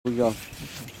We go.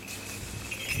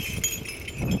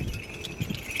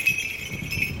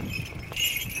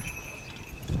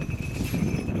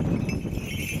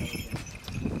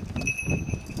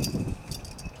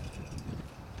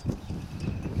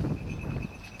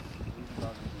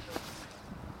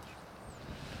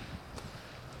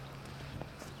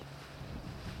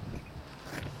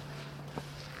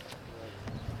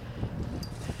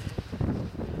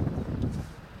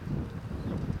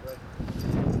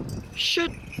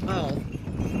 Should,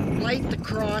 light the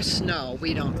cross? No,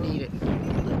 we don't need it.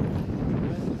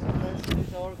 Blessed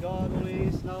is our God, who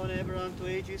is now and ever unto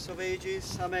ages of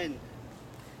ages. Amen.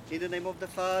 In the name of the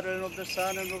Father, and of the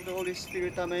Son, and of the Holy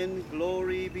Spirit. Amen.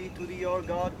 Glory be to thee, our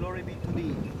God, glory be to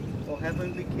thee. O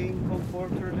heavenly King,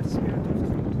 Comforter, the Spirit of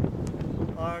truth,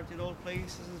 who art in all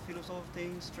places and fillest all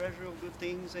things, treasure of good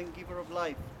things, and giver of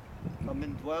life. Come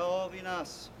and dwell in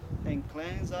us, and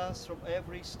cleanse us from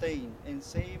every stain, and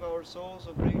save our souls,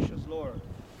 O gracious Lord.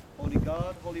 Holy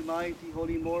God, holy mighty,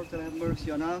 holy immortal, have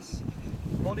mercy on us.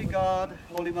 Holy God,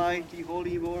 holy mighty,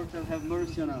 holy immortal, have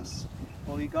mercy on us.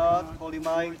 Holy God, holy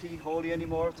mighty, holy and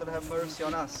immortal, have mercy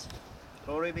on us.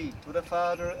 Glory be to the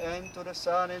Father, and to the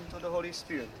Son, and to the Holy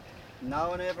Spirit,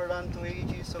 now and ever, unto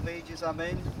ages of ages.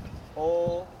 Amen.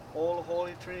 O all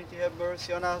Holy Trinity, have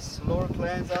mercy on us. Lord,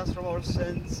 cleanse us from our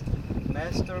sins.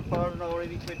 Master, pardon our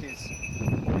iniquities.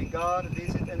 Holy God,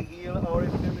 visit and heal our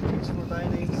infirmities for thy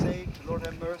name's sake. Lord,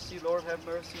 have mercy. Lord, have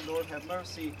mercy. Lord, have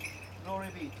mercy. Glory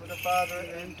be to the Father,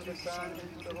 and to the Son,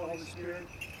 and to the Holy Spirit,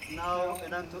 now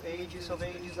and unto ages of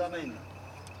ages. Amen.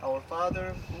 Our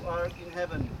Father, who art in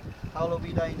heaven, hallowed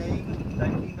be thy name. Thy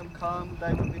kingdom come,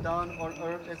 thy will be done on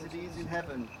earth as it is in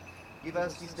heaven. Give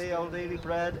us this day our daily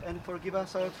bread, and forgive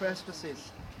us our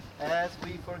trespasses, as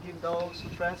we forgive those who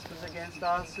trespass against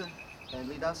us. And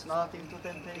lead us not into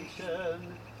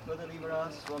temptation, but deliver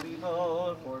us from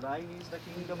evil. For thine is the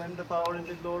kingdom, and the power, and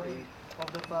the glory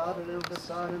of the Father, and of the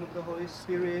Son, and of the Holy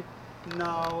Spirit,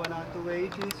 now and unto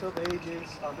ages of ages.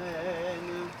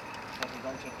 Amen.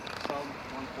 Psalm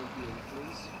 148,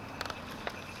 please.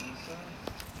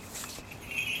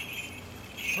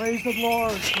 Praise the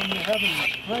Lord from the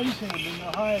heavens. Praise him in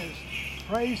the highest.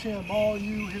 Praise him, all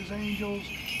you his angels.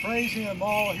 Praise him,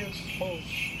 all his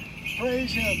hosts.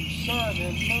 Praise him, sun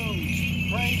and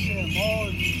moon. Praise him, all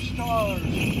you stars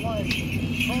of light.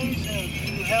 Praise him,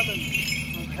 you heavens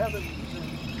of heavens,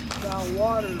 and thou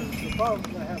waters above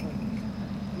the heavens.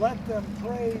 Let them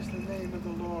praise the name of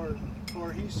the Lord,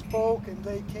 for he spoke and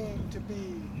they came to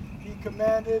be. He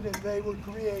commanded and they were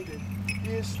created.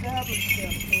 He established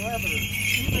them forever,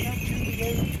 even unto the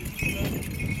ages forever.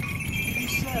 He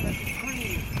set a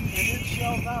decree, and it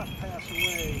shall not pass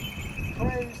away.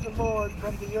 Praise the Lord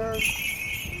from the earth,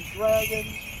 ye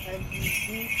dragons and ye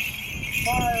deeps,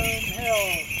 fire and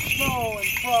hell, snow and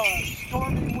frost,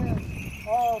 stormy wind,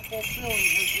 all fulfilling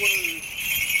his word.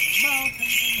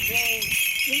 Mountains and hills,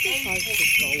 faithful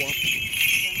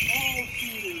trees, and all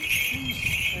cedars,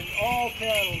 beasts and all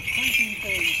cattle, creeping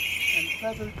things, and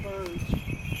feathered birds.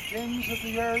 Kings of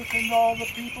the earth and all the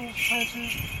peoples,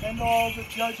 princes, and all the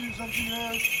judges of the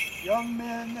earth, young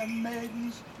men and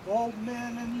maidens, old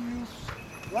men and youths,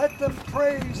 let them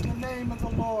praise the name of the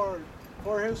Lord,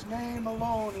 for his name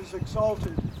alone is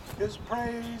exalted. His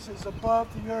praise is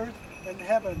above the earth and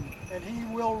heaven, and he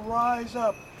will rise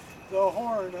up the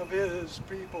horn of his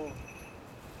people.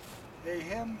 A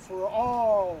hymn for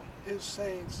all his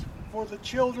saints, for the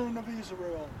children of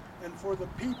Israel, and for the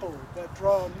people that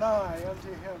draw nigh unto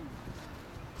him.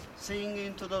 Sing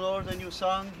into the Lord a new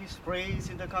song, his praise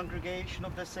in the congregation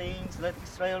of the saints. Let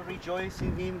Israel rejoice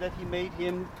in him that he made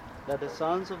him. Let the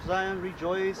sons of Zion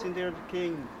rejoice in their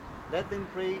King. Let them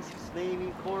praise his name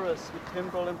in chorus with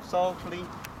timbrel and psaltery.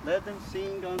 Let them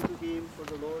sing unto him, for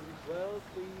the Lord is well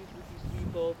pleased with his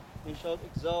people, and shall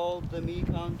exalt the meek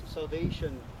unto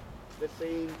salvation. The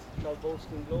saints shall boast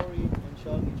in glory, and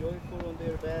shall be joyful on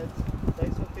their beds. The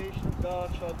exaltation of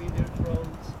God shall be their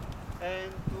thrones,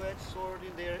 and two-edged sword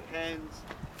in their hands,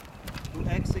 to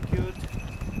execute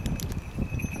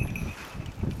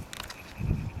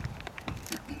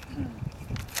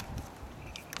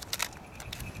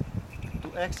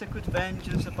to execute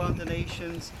vengeance upon the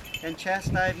nations, and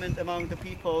chastisement among the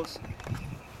peoples,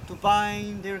 to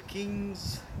bind their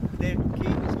kings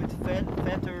with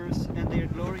fetters, and their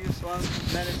glorious ones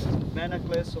with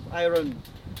manacles of iron,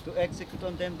 to execute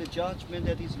on them the judgment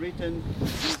that is written,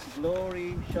 his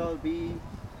glory shall be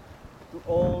to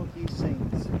all his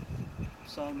saints.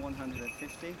 Psalm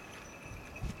 150.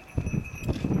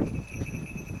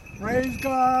 Praise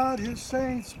God, his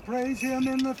saints. Praise him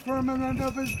in the firmament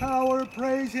of his power.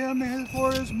 Praise him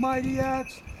for his mighty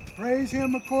acts. Praise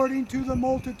him according to the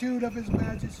multitude of his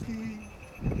majesty.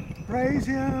 Praise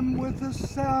him with the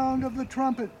sound of the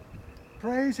trumpet.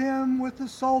 Praise him with the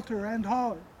psalter and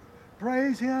harp.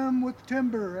 Praise him with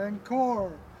timbre and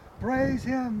core. Praise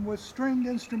him with stringed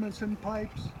instruments and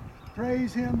pipes.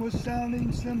 Praise him with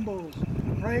sounding cymbals.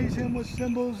 Praise him with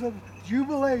cymbals of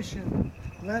jubilation.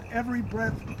 Let every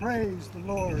breath praise the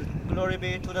Lord. Glory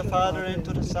be to the Father, and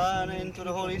to the Son, and to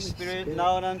the Holy Spirit,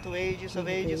 now and unto ages of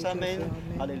ages. Amen.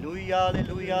 Alleluia,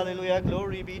 alleluia, alleluia.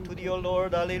 Glory be to thee, O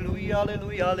Lord. Alleluia,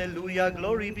 alleluia, alleluia.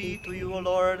 Glory be to you, O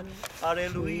Lord.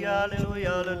 Alleluia,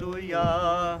 alleluia,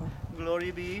 alleluia.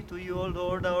 Glory be to you, O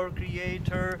Lord, our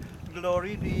Creator.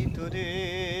 Glory be to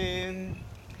thee.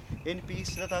 In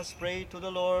peace let us pray to the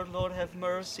Lord. Lord, have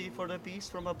mercy for the peace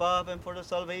from above and for the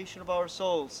salvation of our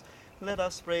souls. Let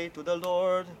us pray to the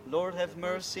Lord. Lord, have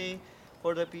mercy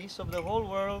for the peace of the whole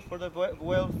world, for the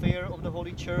welfare of the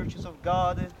holy churches of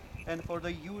God, and for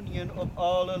the union of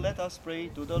all. Let us pray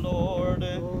to the Lord.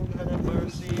 Have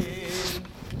mercy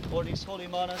for this holy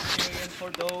monastery and for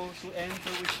those who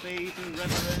enter with faith and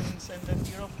reverence and the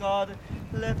fear of God.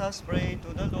 Let us pray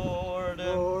to the Lord.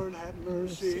 Lord, have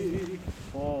mercy.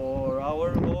 For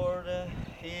our Lord,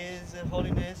 His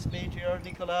Holiness Patriarch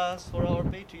Nicholas, for the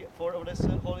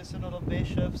Holy Synod of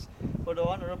Bishops, for the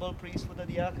honorable priesthood and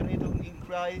diaconate in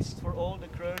Christ, for all the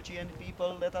clergy and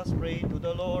people, let us pray to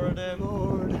the Lord.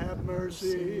 Lord, have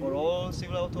mercy. For all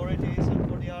civil authorities and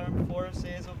for the armed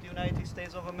forces of the United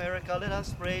States of America, let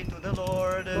us pray to the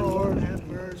Lord. Lord, have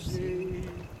mercy.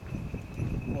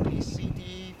 For this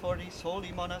city, for this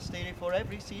holy monastery, for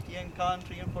every city and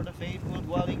country, and for the faithful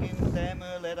dwelling in them,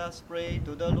 let us pray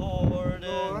to the Lord.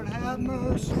 Lord, have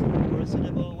mercy. For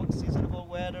seasonable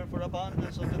weather, for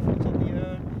abundance of the fruits of the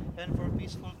earth, and for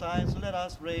peaceful times, let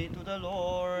us pray to the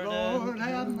Lord. Lord,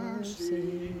 have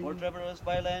mercy. For travelers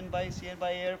by land, by sea, and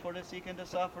by air, for the sick and the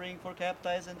suffering, for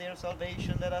captives and their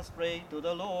salvation, let us pray to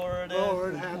the Lord.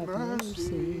 Lord, have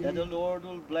mercy. That the Lord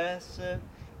will bless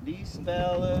this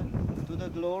spell to the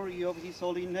glory of his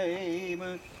holy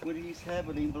name with his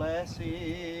heavenly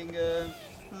blessing.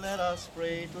 Let us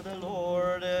pray to the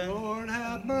Lord. Lord,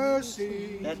 have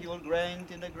mercy. That he will grant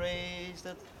in the grace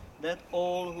that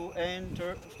all who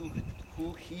enter,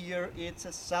 who hear its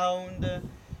sound,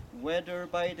 whether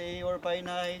by day or by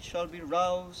night, shall be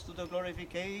roused to the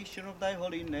glorification of thy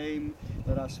holy name.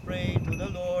 Let us pray to the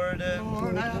Lord.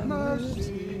 Lord, have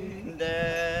mercy.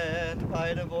 That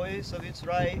by the voice of its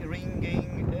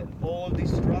ringing, all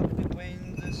destructive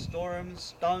winds,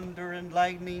 storms, thunder, and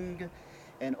lightning,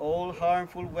 and all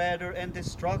harmful weather and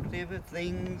destructive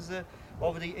things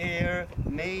of the air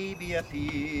may be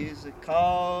appeased,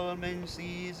 calm and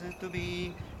cease to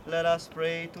be. Let us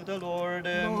pray to the Lord.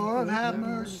 Lord, have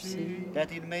mercy.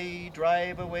 That it may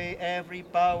drive away every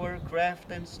power,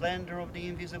 craft, and slender of the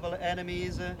invisible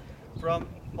enemies from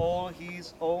all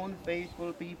his own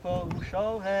faithful people, who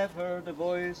shall have heard the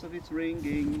voice of its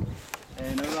ringing,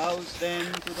 and arouse them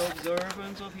to the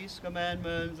observance of his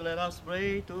commandments. Let us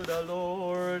pray to the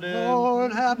Lord.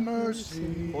 Lord, have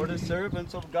mercy. For the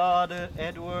servants of God,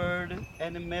 Edward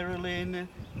and Marilyn,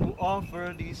 who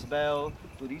offer this bell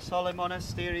to this holy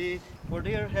monastery, for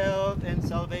their health and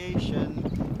salvation,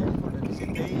 and for the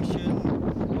visitation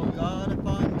of God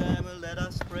upon them, let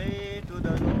us pray to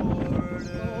the Lord.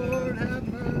 Lord, have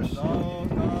mercy. Oh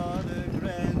God,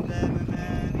 grant them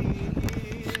many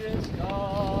years.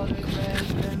 God, grant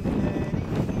them many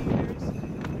years.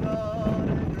 God,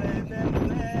 grant them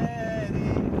many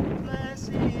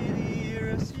blessed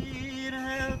years in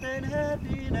health and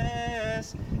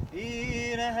happiness.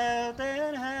 In health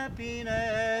and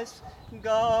happiness.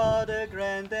 God,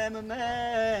 grant them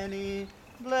many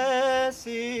blessed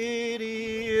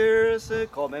years,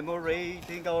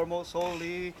 commemorating our most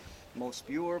holy, most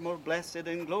pure, most blessed,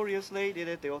 and glorious Lady,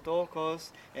 the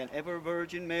Theotokos, and ever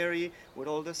Virgin Mary, with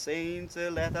all the saints.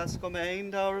 Let us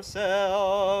commend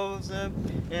ourselves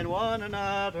and one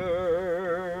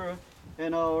another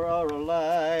and our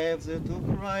lives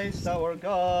to Christ our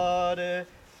God,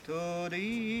 to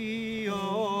thee,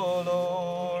 O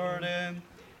Lord.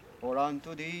 For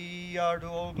unto thee are due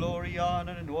all glory,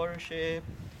 honor, and worship,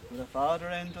 to the Father,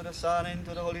 and to the Son, and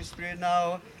to the Holy Spirit,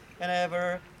 now and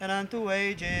ever, and unto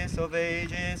ages of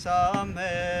ages.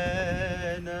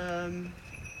 Amen.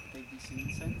 Take this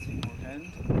incense in your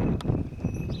hand.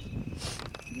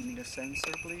 Give me the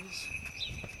censer, please.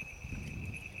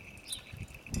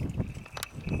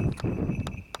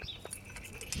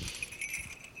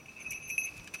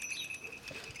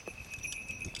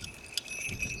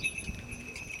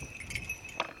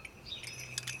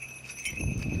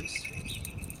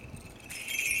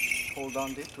 Hold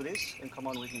on to this and come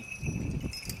on with me.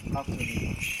 After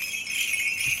me.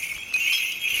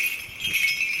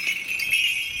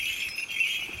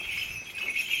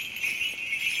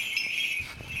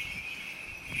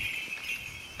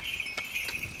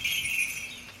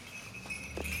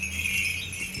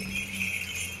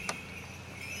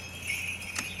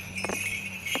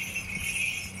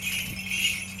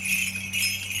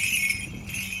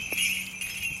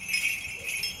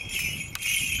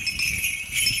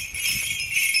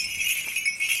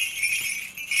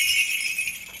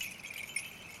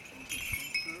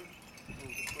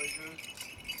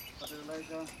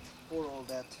 Elijah, pour all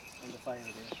that on the fire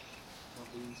there. Of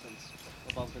the incense,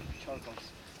 above the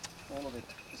charcoals. All of it.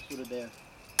 Just put it there.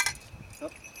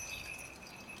 Up.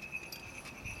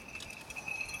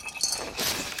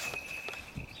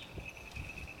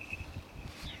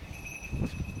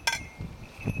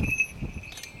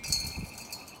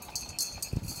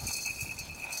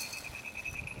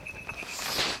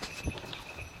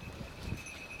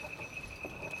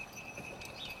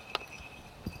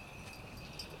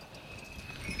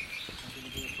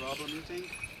 Problem, you think?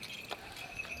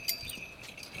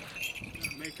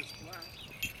 Make us black.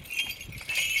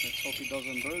 Let's hope it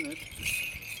doesn't burn it.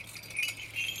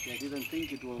 Yeah, I didn't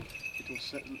think it will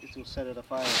set it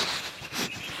afire.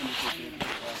 Let me take it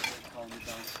off, calm it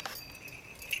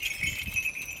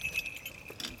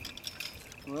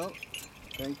down. Well,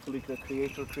 thankfully the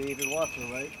Creator created water,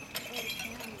 right?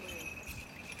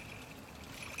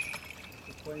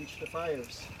 To quench the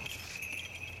fires.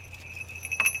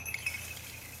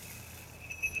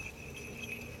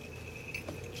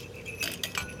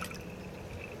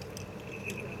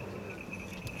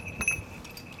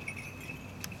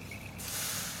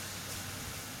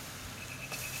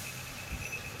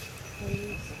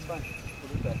 That's fine.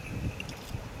 Put it back.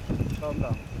 Calm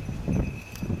down.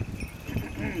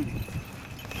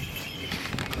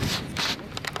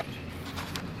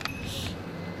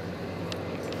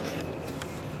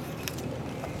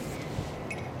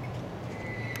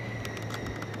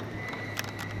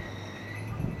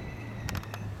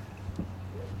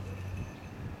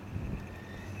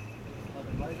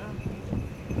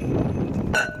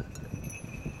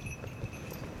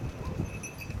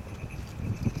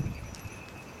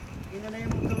 In the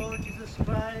name of the Lord Jesus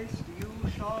Christ, you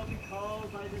shall be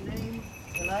called by the name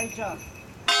Elijah.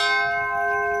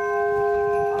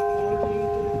 According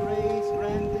to the grace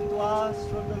granted to us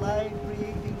from the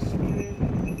life-creating Spirit.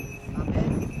 Amen.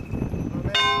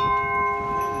 Amen.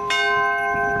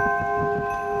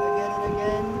 Again and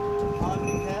again,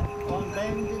 on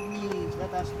bended knees,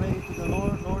 let us pray to the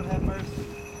Lord. Lord, have mercy.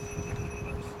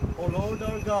 O Lord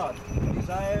our God, who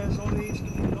desires always to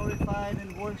be glorified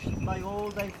and worshipped by all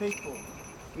thy faithful.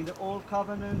 In the old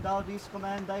covenant thou didst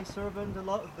command thy servant, the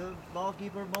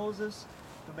lawgiver Moses,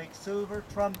 to make silver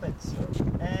trumpets,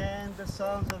 and the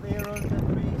sons of Aaron the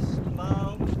priests to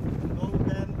bow, to blow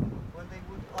them when they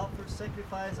would offer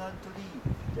sacrifice unto thee.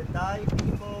 That thy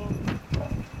people,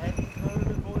 having heard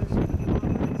the voice of the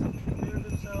trumpets, prepare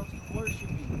themselves to worship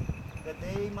thee, that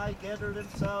they might gather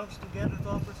themselves together to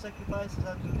offer sacrifices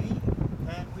unto thee,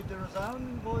 and with the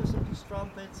resounding voice of these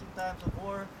trumpets in times of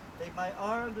war, they might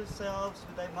arm themselves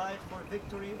with thy might for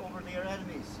victory over their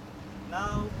enemies.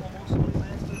 Now, O most holy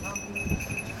Master, humbly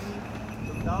beseech thee,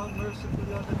 look down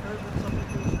mercifully on the fervent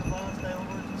supplication of us, thy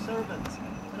worthy servants,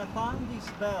 and upon this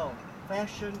bell,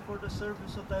 fashioned for the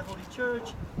service of thy holy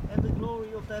church, and the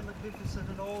glory of thy magnificent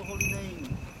and all-holy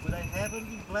name, with thy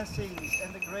heavenly blessings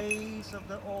and the grace of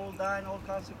the thine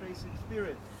all-consecrated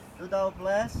Spirit, do thou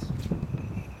bless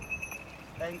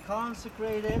and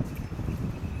consecrate it,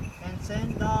 and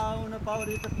send down about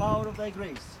it the power of thy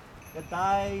grace, that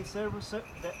thy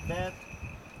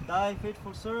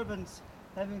faithful servants,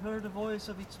 having heard the voice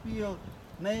of its peal,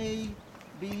 may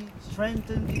be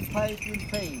strengthened in piety and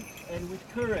faith, and with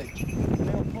courage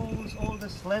may oppose all the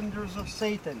slanders of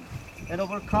Satan, and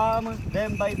overcome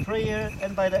them by prayer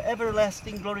and by the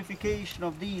everlasting glorification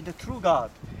of thee, the true God,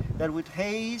 that with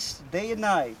haste day and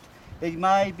night they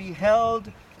might be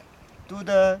held to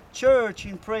the church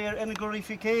in prayer and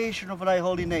glorification of thy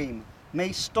holy name.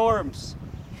 May storms,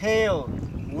 hail,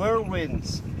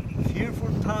 whirlwinds,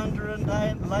 fearful thunder and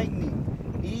lightning,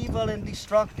 evil and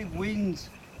destructive winds,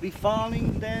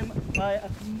 befalling them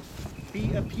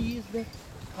be appeased,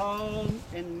 calm,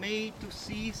 and made to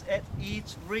cease at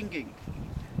its ringing.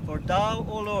 For thou,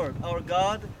 O Lord, our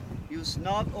God, use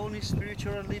not only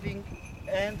spiritual and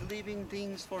living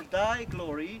things for thy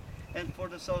glory, and for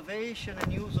the salvation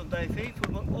and use of thy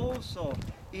faithful, but also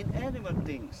inanimate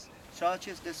things, such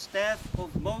as the staff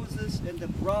of Moses and the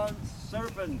bronze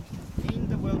serpent in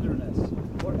the wilderness.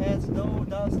 For as thou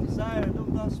dost desire, thou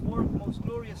dost work most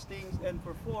glorious things and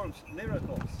performs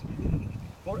miracles.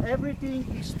 For everything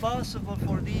is possible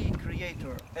for thee,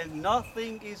 Creator, and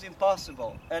nothing is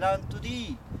impossible. And unto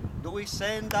thee do we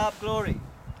send up glory,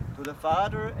 to the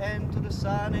Father, and to the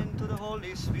Son, and to the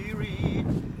Holy Spirit,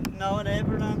 now and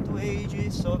ever, and unto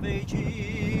ages of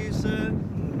ages.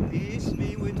 Peace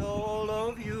be with all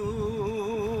of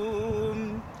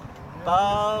you.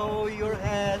 Bow your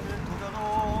head to the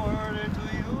Lord, and to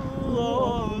you, O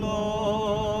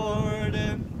Lord.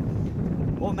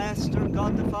 O Master, Master,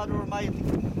 God the Father Almighty,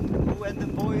 who at the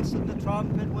voice of the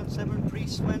trumpet, when 7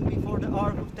 priests went before the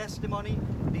ark of testimony,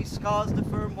 these caused the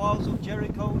firm walls of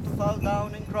Jericho to fall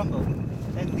down and crumble.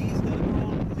 And these deliver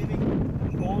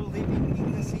all living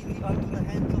in the city unto the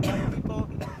hands of thy people.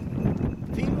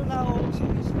 Feel now also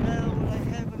this bell with thy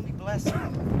heavenly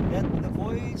blessing, that the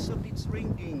voice of its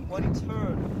ringing, when it's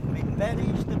heard, may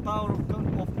banish the power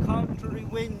of contrary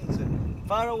winds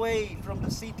far away from the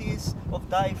cities of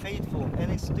thy faithful,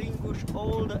 and extinguish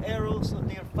all the arrows of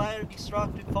their fire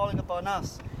destructive falling upon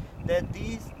us, that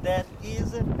is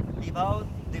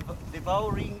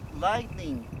devouring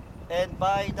lightning, and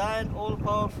by thine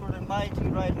all-powerful and mighty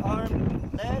right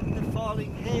arm, let the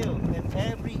falling hail and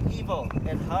every evil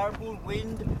and harmful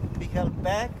wind be held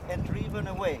back and driven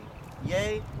away.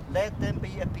 Yea, let them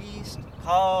be appeased,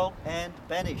 calm, and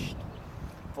banished.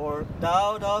 For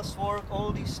thou dost work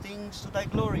all these things to thy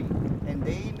glory, and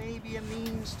they may be a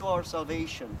means to our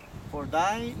salvation. For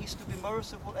thine is to be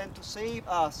merciful and to save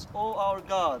us, O our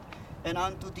God. And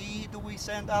unto thee do we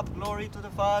send up glory to the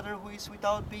Father, who is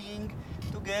without being,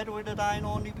 together with thine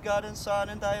only begotten Son,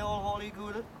 and thy all holy,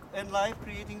 good, and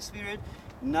life-creating Spirit,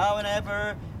 now and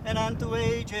ever, and unto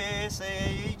ages.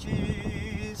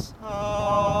 Amen.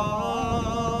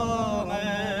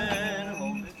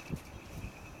 Hold it.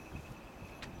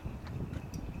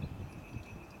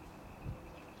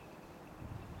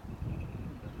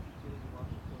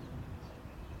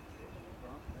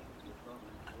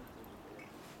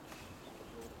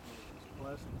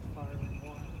 Blessed fire and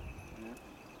wine.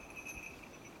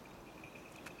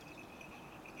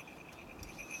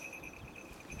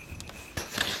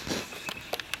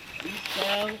 This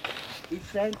bell it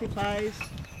sanctifies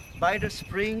by the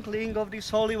sprinkling of this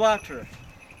holy water.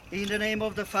 In the name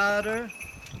of the Father,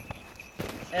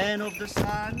 and of the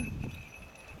Son,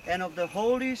 and of the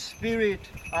Holy Spirit.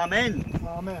 Amen.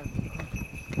 Amen.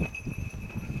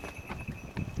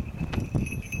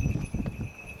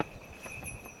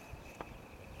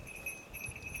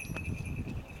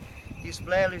 This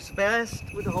bell is blessed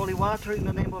with the holy water in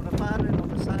the name of the Father, and of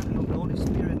the Son, and of the Holy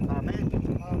Spirit. Amen.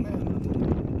 Amen.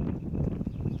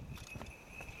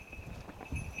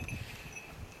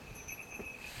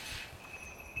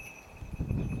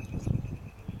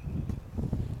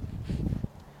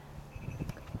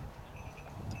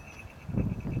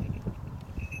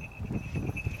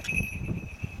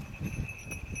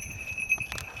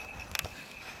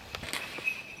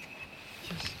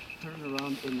 Just turn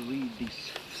around and read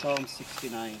this Psalm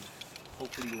 69.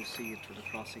 Hopefully you'll see it through the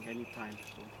crossing anytime.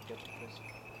 Don't forget to press it.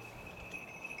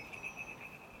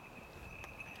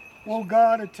 O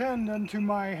God, attend unto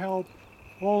my help.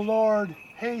 O Lord,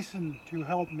 hasten to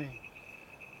help me.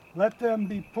 Let them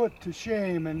be put to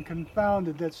shame and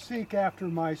confounded that seek after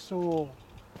my soul.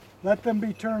 Let them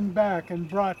be turned back and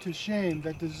brought to shame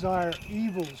that desire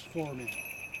evils for me.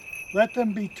 Let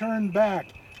them be turned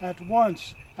back at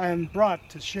once and brought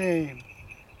to shame.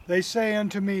 They say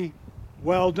unto me,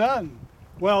 Well done,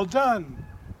 well done.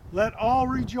 Let all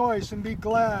rejoice and be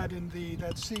glad in thee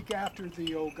that seek after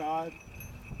thee, O God.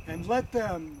 And let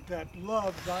them that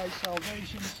love thy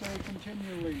salvation say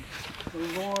continually,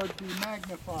 The Lord be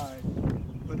magnified.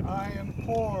 But I am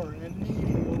poor and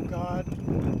needy, O God.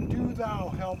 Do thou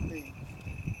help me.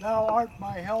 Thou art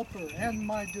my helper and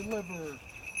my deliverer.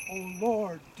 O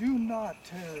Lord, do not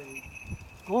tarry.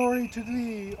 Glory to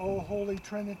thee, O Holy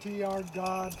Trinity, our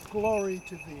God. Glory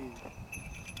to thee.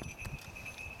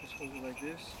 Just hold it like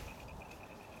this.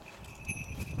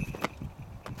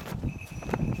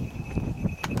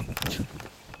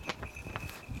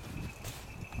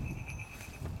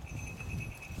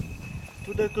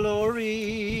 To the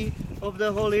glory of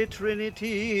the Holy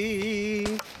Trinity.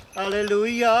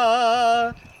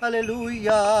 Alleluia,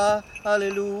 alleluia,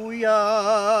 alleluia.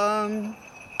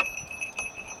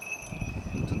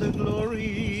 To the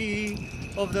glory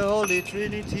of the Holy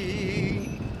Trinity.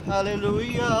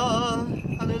 Alleluia,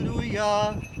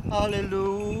 alleluia,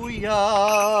 alleluia.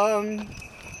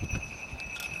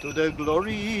 To the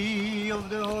glory of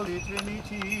the Holy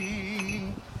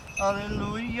Trinity.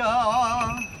 Alleluia,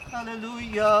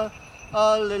 alleluia,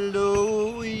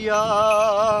 alleluia.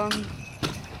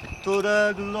 To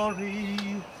the glory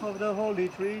of the Holy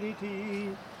Trinity.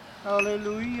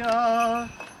 Alleluia,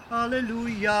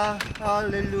 alleluia,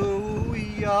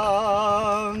 alleluia.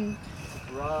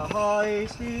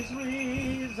 Christ is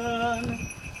risen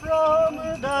from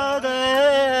the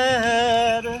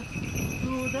dead.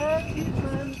 To death he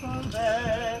transformed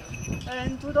death,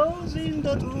 and to those in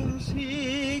the tombs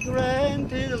he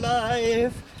granted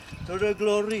life. To the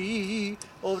glory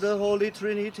of the Holy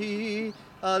Trinity.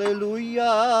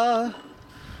 Alleluia,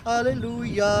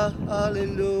 Alleluia,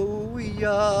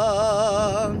 alleluia.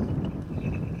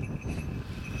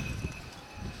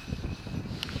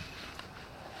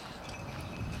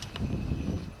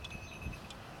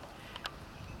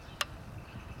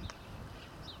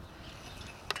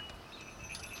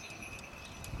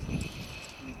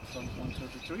 Psalm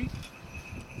 133.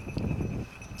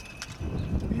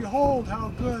 Behold how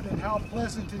good and how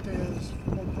pleasant it is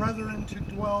for brethren to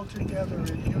dwell together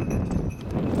in unity.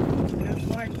 It is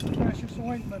like precious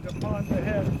ointment upon the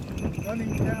head,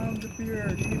 running down the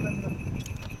beard, even the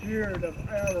beard of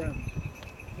Aaron,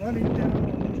 running down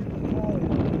to the collar of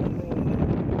the robe.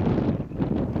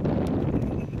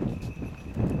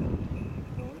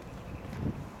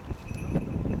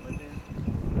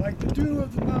 Like the dew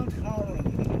of the Mount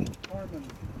Hermon,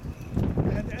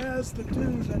 and as the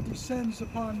dew that descends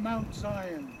upon Mount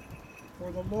Zion.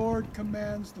 For the Lord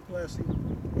commands the blessing,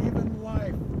 even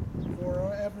life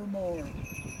forevermore.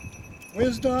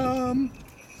 Wisdom!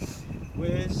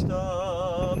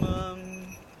 Wisdom,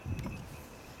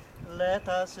 let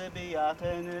us be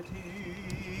attentive.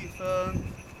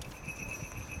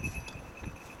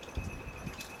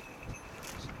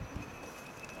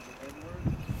 Edward,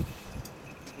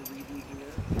 the reading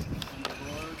here, and the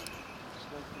Lord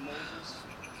spoke to Moses.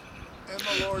 And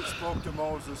the Lord spoke to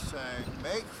Moses, saying,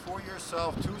 Make for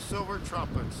yourself 2 silver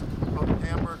trumpets of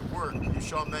hammered work, you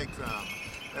shall make them.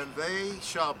 And they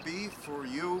shall be for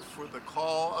you for the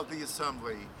call of the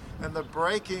assembly, and the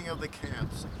breaking of the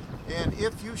camps. And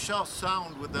if you shall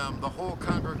sound with them, the whole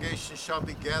congregation shall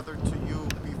be gathered to you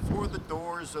before the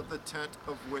doors of the tent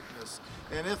of witness.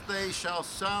 And if they shall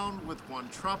sound with one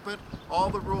trumpet, all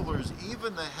the rulers,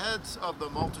 even the heads of the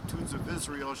multitudes of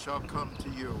Israel, shall come to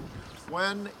you.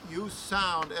 When you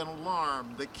sound an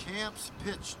alarm, the camps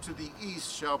pitched to the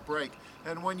east shall break.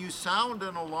 And when you sound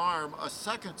an alarm a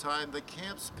second time, the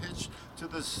camps pitched to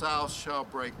the south shall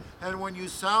break. And when you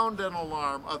sound an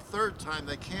alarm a third time,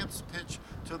 the camps pitched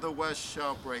to the west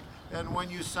shall break. And when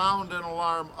you sound an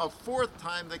alarm a fourth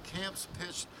time, the camps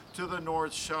pitched to the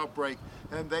north shall break.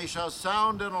 And they shall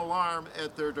sound an alarm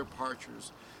at their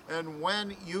departures. And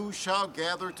when you shall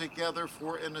gather together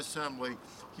for an assembly,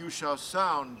 you shall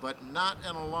sound, but not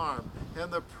an alarm.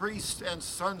 And the priests and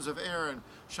sons of Aaron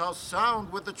shall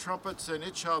sound with the trumpets, and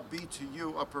it shall be to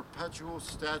you a perpetual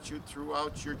statute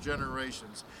throughout your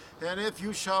generations. And if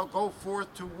you shall go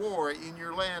forth to war in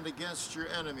your land against your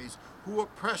enemies, who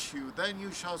oppress you, then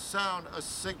you shall sound a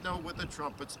signal with the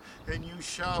trumpets, and you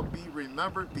shall be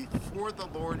remembered before the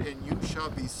Lord, and you shall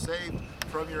be saved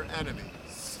from your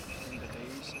enemies.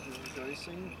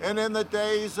 And in the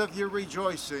days of your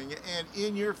rejoicing, and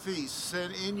in your feasts,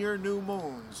 and in your new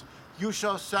moons, you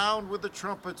shall sound with the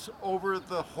trumpets over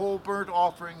the whole burnt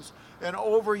offerings, and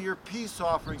over your peace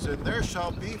offerings, and there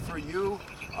shall be for you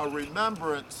a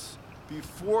remembrance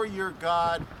before your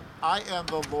God. I am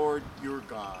the Lord your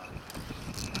God.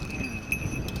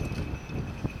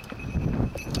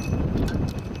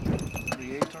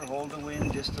 Creator, hold the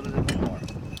wind just a little bit more.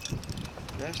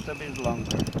 Just a bit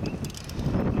longer.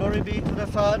 Glory be to the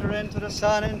Father, and to the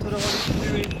Son, and to the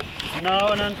Holy Spirit, now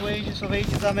and unto ages of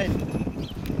ages. Amen.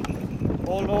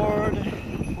 O Lord,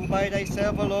 who by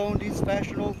thyself alone didst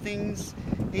fashion all things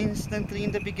instantly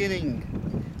in the beginning,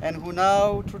 and who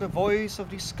now, through the voice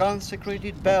of this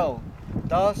consecrated bell,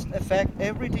 dost effect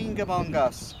everything among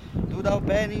us, do thou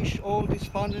banish all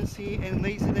despondency and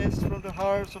laziness from the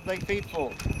hearts of thy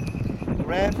faithful.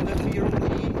 Grant the fear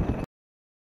of thee